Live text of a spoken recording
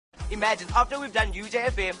imagine, after we've done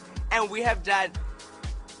UJFM and we have done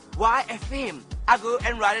YFM, I go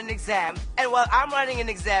and write an exam, and while I'm writing an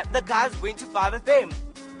exam, the guy's going to 5FM.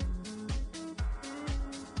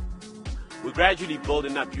 We're gradually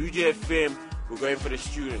building up. UJFM, we're going for the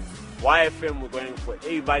students. YFM, we're going for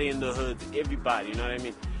everybody in the hood, everybody, you know what I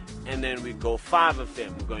mean? And then we go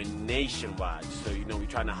 5FM, we're going nationwide. So, we're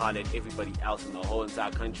trying to holler at everybody else in the whole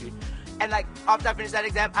entire country. And like, after I finish that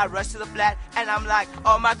exam, I rush to the flat, and I'm like,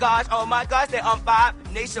 oh my gosh, they're on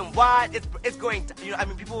 5 nationwide. It's going,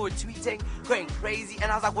 people were tweeting, going crazy,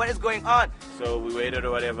 and I was like, what is going on? So we waited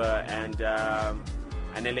or whatever, and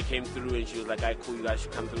Anela came through, and she was like, all right, cool, you guys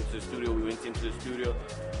should come through to the studio. We went into the studio,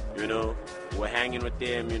 we're hanging with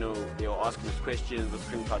them, they were asking us questions, what's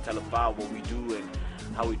CREAMCARTEL about, what we do, and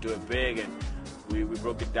how we do it big, and we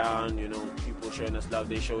broke it down, people showing us love,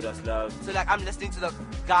 they showed us love. So like, I'm listening to the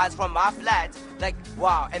guys from my flat, like,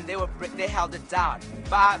 wow, and they held it down.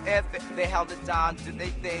 5F, they held it down. Did they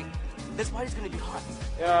think this party's gonna be hot?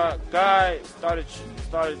 Yeah, guy started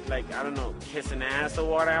like, I don't know, kissing ass or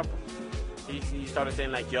whatever. He started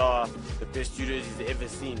saying like, yo, the best studios he's ever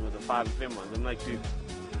seen was the 5FM ones. I'm like, dude,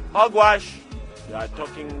 hogwash. You are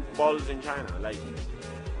talking balls in China. Like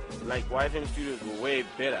YFM studios were way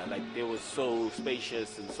better. Like, they were so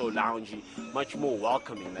spacious and so loungy, much more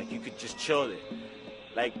welcoming. Like, you could just chill there.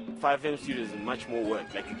 Like, 5FM studios is much more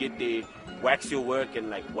work. Like, you get there, wax your work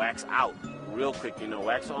and like wax out real quick.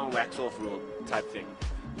 Wax on, wax off, real type thing.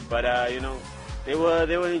 But they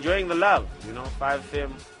were enjoying the love.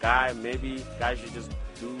 5FM guy, maybe guys should just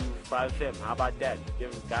do 5FM. How about that?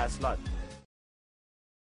 Give guys a slot.